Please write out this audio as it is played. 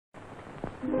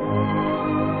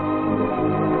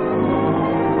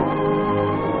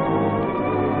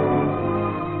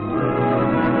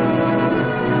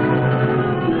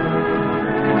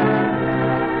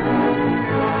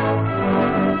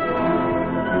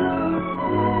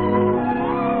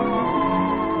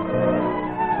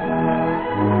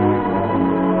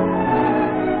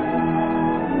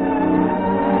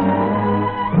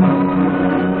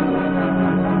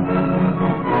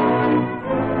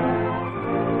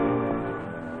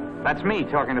That's me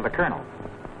talking to the colonel.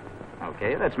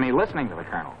 Okay, that's me listening to the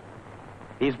colonel.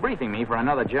 He's briefing me for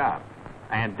another job.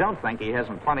 And don't think he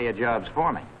hasn't plenty of jobs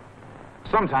for me.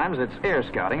 Sometimes it's air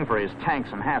scouting for his tanks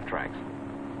and half-tracks.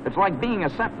 It's like being a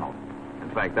sentinel.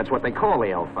 In fact, that's what they call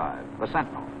the L-5, the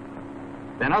sentinel.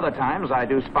 Then other times I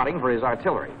do spotting for his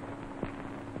artillery.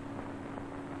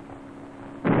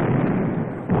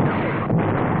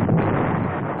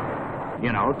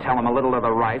 You know, tell him a little to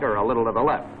the right or a little to the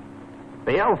left.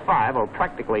 The L-5 will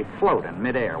practically float in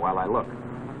midair while I look.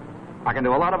 I can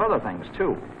do a lot of other things,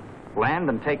 too. Land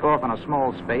and take off in a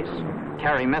small space,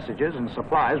 carry messages and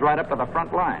supplies right up to the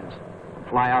front lines,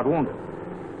 fly out wounded.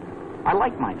 I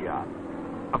like my job.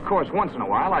 Of course, once in a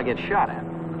while I get shot at,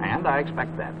 and I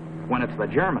expect that, when it's the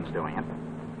Germans doing it.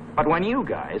 But when you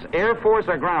guys, Air Force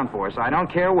or Ground Force, I don't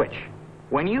care which,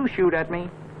 when you shoot at me,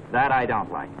 that I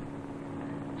don't like.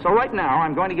 So right now,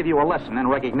 I'm going to give you a lesson in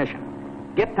recognition.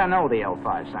 Get to know the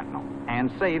L-5 Sentinel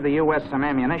and save the U.S. some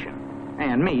ammunition,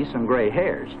 and me some gray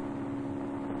hairs.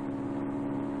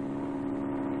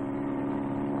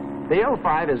 The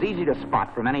L-5 is easy to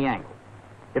spot from any angle.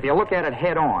 If you look at it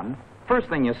head on, first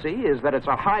thing you see is that it's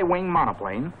a high-wing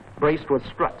monoplane braced with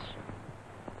struts.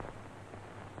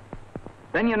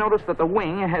 Then you notice that the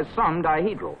wing has some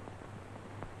dihedral.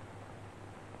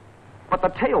 But the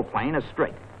tailplane is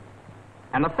straight,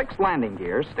 and the fixed landing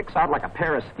gear sticks out like a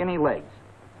pair of skinny legs.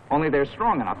 Only they're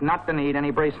strong enough not to need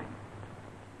any bracing.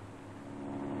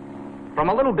 From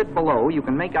a little bit below, you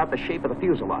can make out the shape of the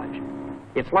fuselage.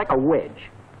 It's like a wedge,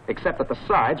 except that the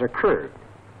sides are curved.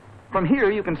 From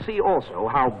here, you can see also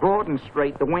how broad and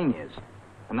straight the wing is,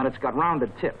 and that it's got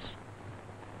rounded tips.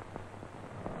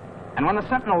 And when the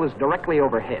Sentinel is directly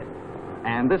overhead,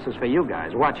 and this is for you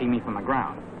guys watching me from the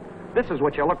ground, this is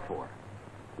what you look for.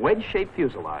 Wedge-shaped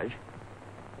fuselage,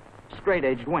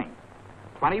 straight-edged wing.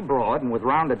 Plenty broad and with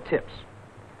rounded tips.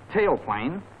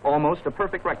 Tailplane, almost a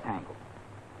perfect rectangle.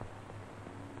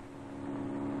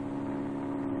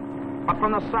 But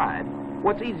from the side,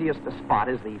 what's easiest to spot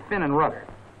is the fin and rudder.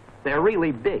 They're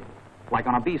really big, like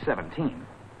on a B-17.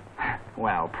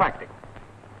 Well, practical.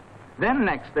 Then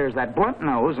next, there's that blunt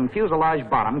nose and fuselage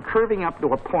bottom curving up to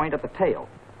a point at the tail.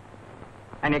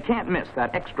 And you can't miss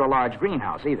that extra large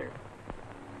greenhouse either.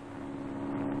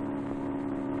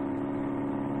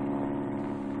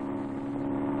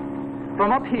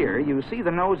 From up here, you see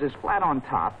the nose is flat on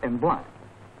top and blunt.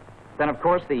 Then, of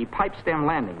course, the pipe stem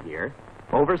landing gear,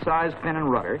 oversized fin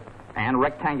and rudder, and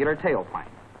rectangular tailplane.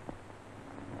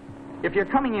 If you're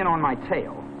coming in on my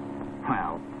tail,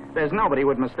 well, there's nobody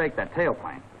would mistake that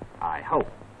tailplane, I hope.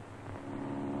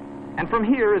 And from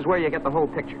here is where you get the whole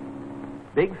picture.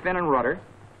 Big fin and rudder,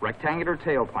 rectangular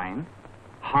tailplane,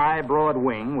 high, broad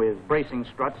wing with bracing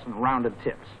struts and rounded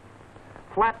tips,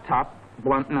 flat top,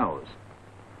 blunt nose,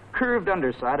 curved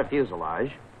underside of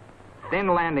fuselage, thin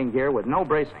landing gear with no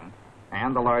bracing,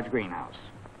 and the large greenhouse.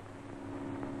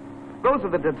 Those are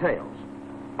the details,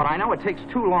 but I know it takes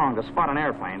too long to spot an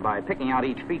airplane by picking out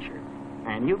each feature,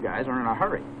 and you guys are in a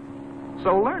hurry.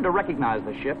 So learn to recognize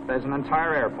the ship as an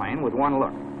entire airplane with one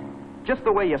look, just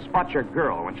the way you spot your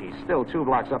girl when she's still 2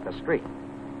 blocks up the street.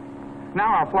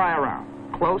 Now I'll fly around,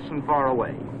 close and far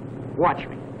away. Watch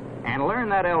me, and learn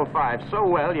that L-5 so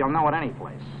well you'll know it any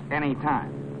place, any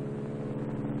time.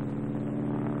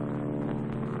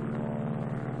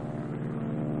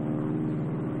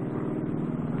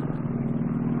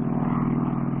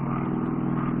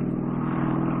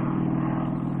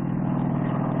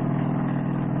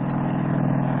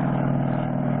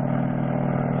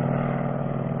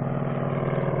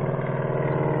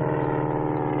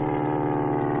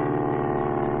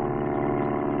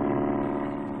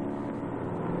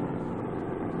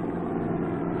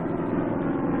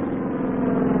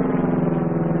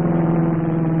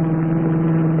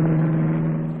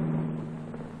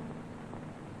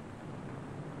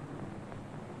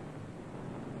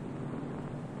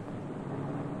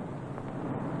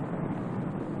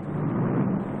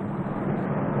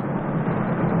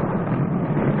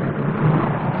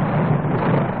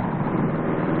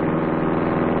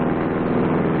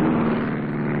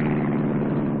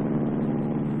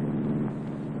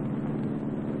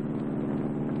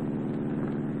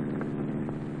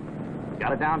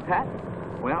 Got it down pat?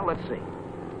 Well, let's see.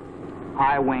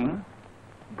 High wing,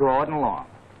 broad and long.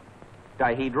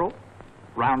 Dihedral,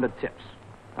 rounded tips.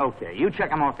 Okay, you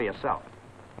check them off for yourself.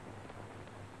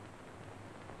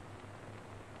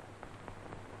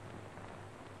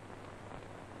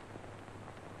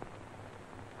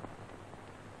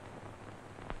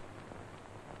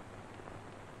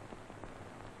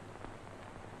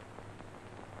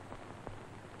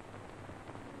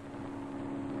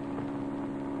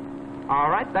 All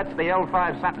right, that's the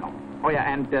L-5 Sentinel. Oh,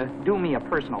 yeah, and do me a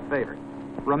personal favor.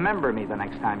 Remember me the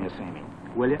next time you see me,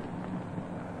 will you?